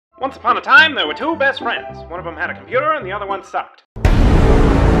Once upon a time, there were two best friends. One of them had a computer and the other one sucked.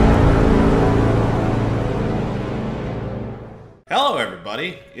 Hello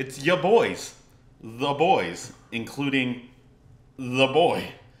everybody, it's ya boys. The boys, including the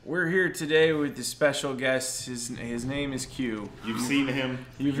boy. We're here today with a special guest. His name is Q. You've seen him.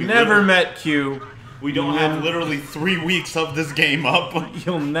 You've never met Q. We don't have literally 3 weeks of this game up.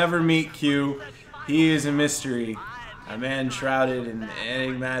 You'll never meet Q. He is a mystery. A man shrouded in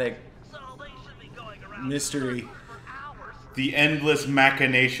enigmatic mystery. The endless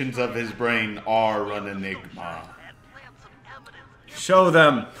machinations of his brain are an enigma. Show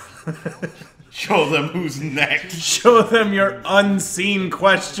them. Show them who's next. Show them your unseen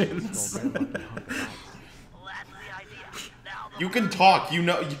questions. You can talk, you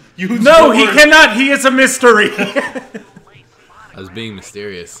know. No, he cannot. He is a mystery. I was being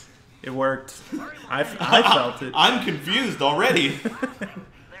mysterious. It worked. I felt it. I'm confused already.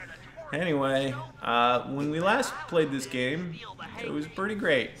 Anyway, when we last played this game, it was pretty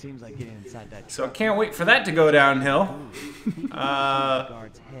great. So I can't wait for that to go downhill.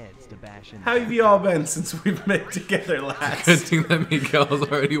 How have you all been since we've been together last? Good thing that Miguel's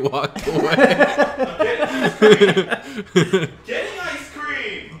already walked away. Getting ice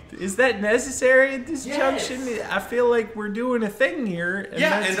cream! Is that necessary at this junction? I feel like we're doing a thing here. And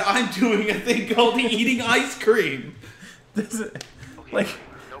Yeah, and I'm doing a thing called eating ice cream. Like,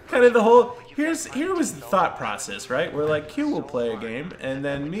 kind of the whole... Here was the thought process, right? We're like, Q will play a game, and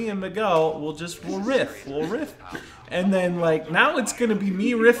then me and Miguel will riff. We'll riff. And then, like, now it's going to be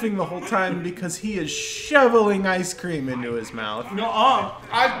me riffing the whole time because he is shoveling ice cream into his mouth. No,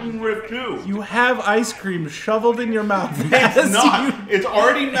 I can riff too. You have ice cream shoveled in your mouth. It's not. It's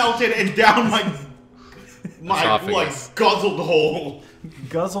already melted and down my Esophagus. like guzzled hole.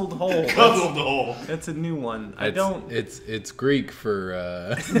 Guzzled hole. Guzzled hole. That's a new one. It's Greek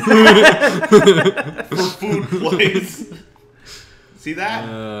for For food place. See that?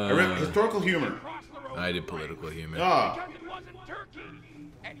 I read historical humor. I did political humor. Ah.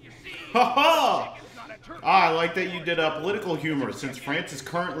 Ha I like that you did political humor since France is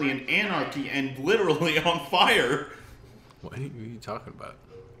currently in anarchy and literally on fire. What are you talking about?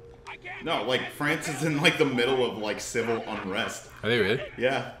 No, like France is in like the middle of like civil unrest. Are they really?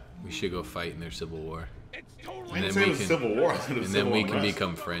 Yeah. We should go fight in their civil war. I didn't say it was civil war. I said it was And civil then we can unrest.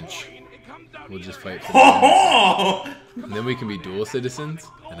 become French. We'll just fight for Oh! And then we can be dual citizens,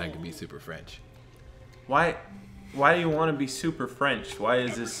 and I can be super French. Why do you want to be super French? Why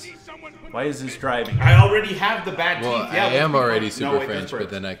is this driving? I already have the bad Well, teeth. Yeah, I am already No, super wait, French, that's but right.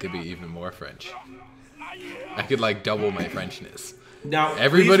 then I could be even more French. I could like double my Frenchness. Now,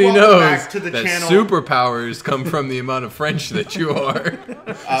 Everybody please welcome back knows to the that channel. superpowers come from the amount of French that you are.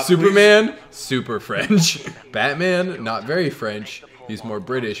 Superman, super French. Batman, not very French. He's more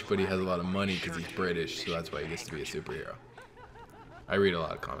British, but he has a lot of money because he's British, so that's why he gets to be a superhero. I read a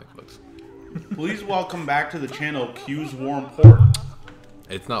lot of comic books. Please welcome back to the channel Q's Warm Port.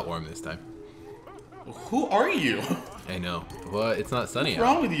 It's not warm this time. Who are you? I know. Well, it's not sunny What's out.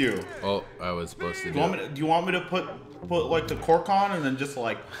 wrong with you? Oh, I was supposed to Do do you, it. do you want me to put like the cork on and then just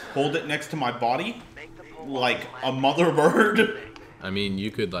like hold it next to my body? Like a mother bird? I mean,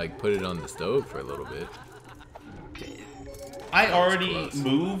 you could like put it on the stove for a little bit. I already close.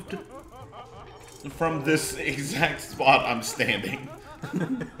 moved from this exact spot I'm standing.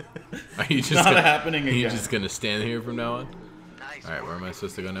 Are you just Not gonna, happening Are you again. just gonna stand here from now on? Alright, where am I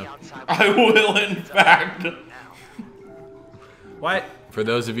supposed to go now? I will, in fact. What? For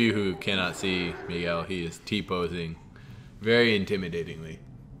those of you who cannot see Miguel, he is T-posing very intimidatingly.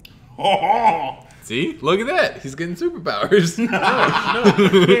 Oh, See? Look at that. He's getting superpowers.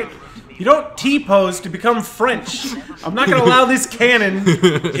 You don't T-pose to become French. I'm not gonna allow this canon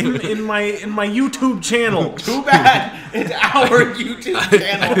in my YouTube channel. too bad. It's our YouTube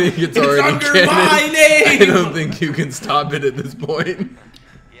channel. I think it's already under canon. my I name. don't think you can stop it at this point.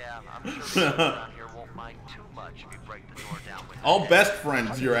 Yeah, I'm sure around here won't mind too much if you break the door down with All best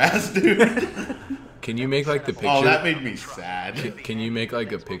friends, your ass, dude. Can you make like the picture? Oh, that made me sad. Can you make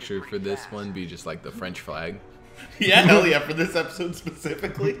like a picture for this one be just like the French flag? Yeah, hell yeah, for this episode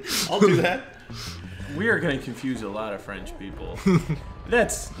specifically. I'll do that. We are gonna confuse a lot of French people.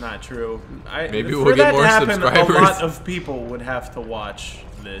 That's not true. Maybe for we'll that get more to happen, subscribers. A lot of people would have to watch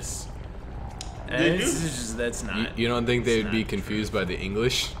this. And They do. it's just, that's not. You don't think they It's would be not confused by the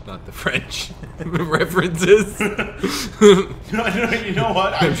English, not the French references? You know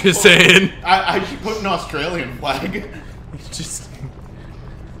what? I'm just saying. I should put an Australian flag. It's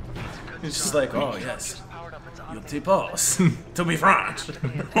just like, oh yes, you T-pose to be French.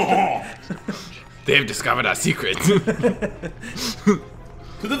 Oh. They've discovered our secret.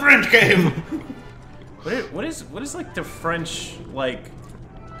 To the French cave! What is like the French like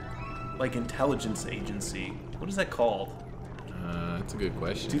intelligence agency? What is that called? That's a good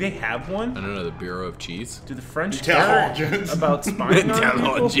question. Do they have one? I don't know, the Bureau of Cheese? Do the French care Intelligence. about spying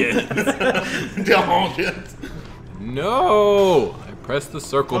on people? Intelligence. No! I pressed the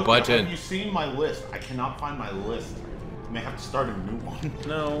circle button. Have you seen my list? I cannot find my list. I may have to start a new one.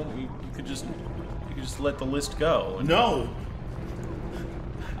 No, you could just let the list go. No.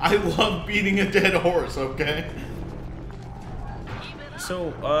 I love beating a dead horse, okay?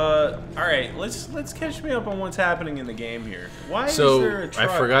 So, all right, let's catch me up on what's happening in the game here. Why is there So, a truck?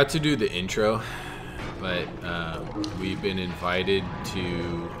 I forgot to do the intro, but we've been invited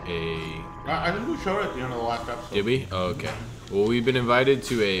to a... I think we showed it at the end of the last episode. Did we? Oh, okay. Well, we've been invited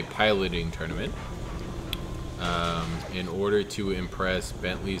to a piloting tournament in order to impress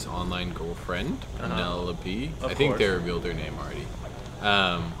Bentley's online girlfriend, Penelope. I think they revealed her name already.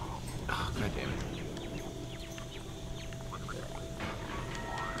 Oh, God damn it.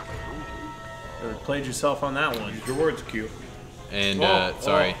 You played yourself on that one. Your words, Q. And,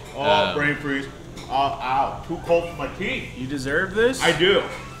 sorry. Brain freeze. Ow. Too cold for my teeth. You deserve this? I do.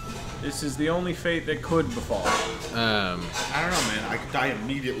 This is the only fate that could befall. I don't know, man. I could die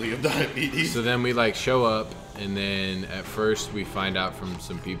immediately of diabetes. So then we, like, show up, and then at first we find out from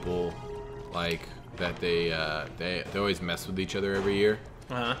some people, like, that they always mess with each other every year.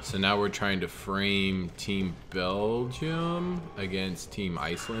 So now we're trying to frame Team Belgium against Team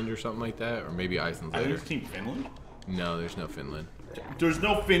Iceland or something like that, or maybe Iceland's I think later. it's Team Finland. No, there's no Finland. There's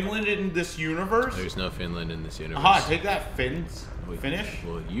no Finland in this universe? There's no Finland in this universe. Aha, take that, Finns. Finnish?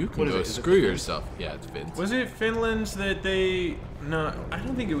 Well, you can What is go it? Is it screw Finland? yourself. Yeah, it's Finns. Was it Finland that they... No, I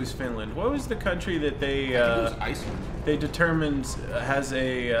don't think it was Finland. What was the country that they... I think it was Iceland. they determined has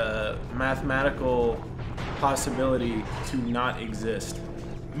a mathematical possibility to not exist.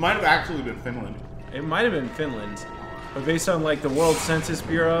 It might have actually been Finland. It might have been Finland, but based on like the World Census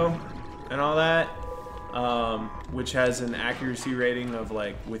Bureau and all that, which has an accuracy rating of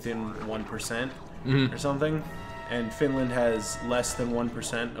like within 1% or something, and Finland has less than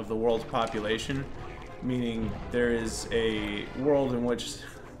 1% of the world's population, meaning there is a world in which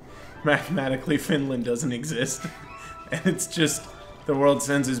mathematically Finland doesn't exist, and it's just the World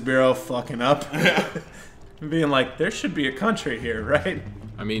Census Bureau fucking up. And being like, there should be a country here, right?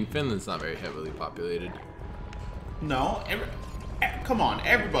 I mean, Finland's not very heavily populated. No, come on,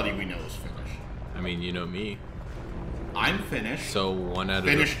 everybody we know is Finnish. I mean, you know me. I'm Finnish. So 1 out of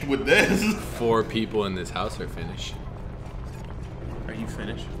Finished with this. the 4 people in this house are Finnish. Are you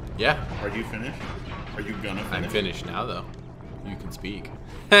Finnish? Yeah, Are you Finnish? Are you gonna finish? I'm finished now, though. You can speak.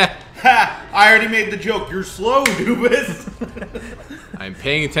 Ha! I already made the joke. You're slow, Dubis. I'm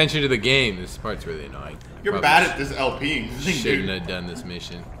paying attention to the game. This part's really annoying. You're Probably bad at this LPing thing, Shouldn't dude. have done this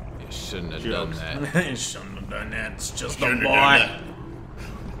mission. You shouldn't have Jokes. done that. You shouldn't have done that. It's just a Shouldn't boy. have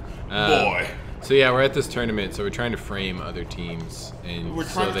done Boy. So yeah, we're at this tournament. So we're trying to frame other teams, and We're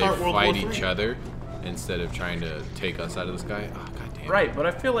trying so to they start World fight War each III. other instead of trying to take us out of the sky. Oh, God damn it. Right, but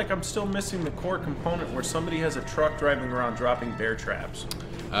I feel like I'm still missing the core component where somebody has a truck driving around dropping bear traps.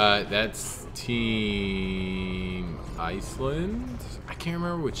 That's Team Iceland. I can't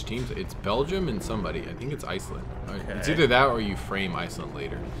remember which teams. It's Belgium and somebody. I think it's Iceland. It's Okay. either that or you frame Iceland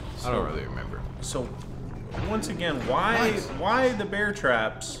later. I don't really remember. So, once again, why the bear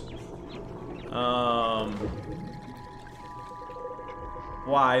traps?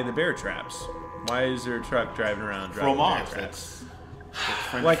 Why the bear traps? Why is there a truck driving around driving bear Fromage. traps? That's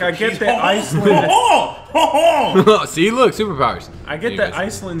French Like, for I get cheese. that Iceland- See, look, superpowers. I get Anyways. that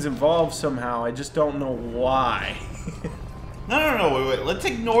Iceland's involved somehow. I just don't know why. No, wait. Let's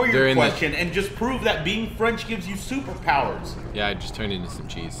ignore They're your in the- question and just prove that being French gives you superpowers. Yeah, I just turned into some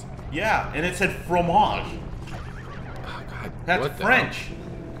cheese. Yeah, and it said fromage. Oh, God. That's what the French.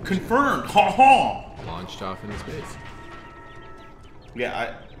 Confirmed. Ha ha. hell? Launched off into space.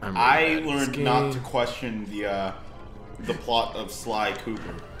 Yeah, I'm I really bad at this learned not game. to question the plot of Sly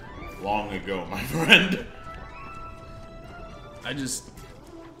Cooper long ago, my friend. I just,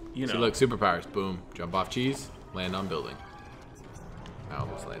 you know. So look, superpowers. Boom. Jump off cheese. Land on building. I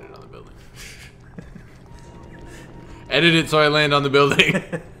almost landed on the building. Edit it so I land on the building.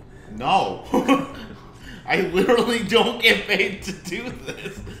 No. I literally don't get paid to do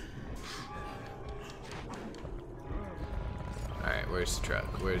this. Alright, where's the truck?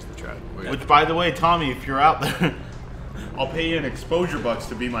 Where's the truck? Which, by the way, Tommy, if you're out there, I'll pay you an exposure bucks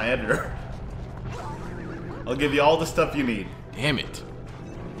to be my editor. I'll give you all the stuff you need. Damn it.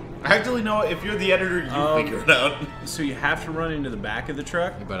 Actually, no, if you're the editor, you figure it out. So you have to run into the back of the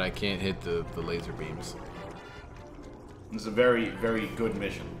truck? But I can't hit the laser beams. It's a very, very good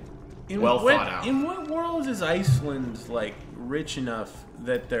mission. In Well what, thought out. In what world is Iceland like rich enough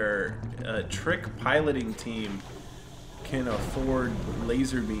that their trick piloting team can afford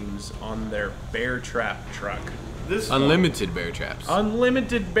laser beams on their bear trap truck? This one- Unlimited bear traps.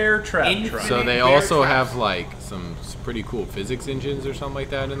 Unlimited bear trap Infinite truck. So they bear also traps. have like some pretty cool physics engines or something like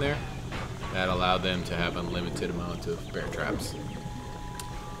that in there that allow them to have unlimited amount of bear traps.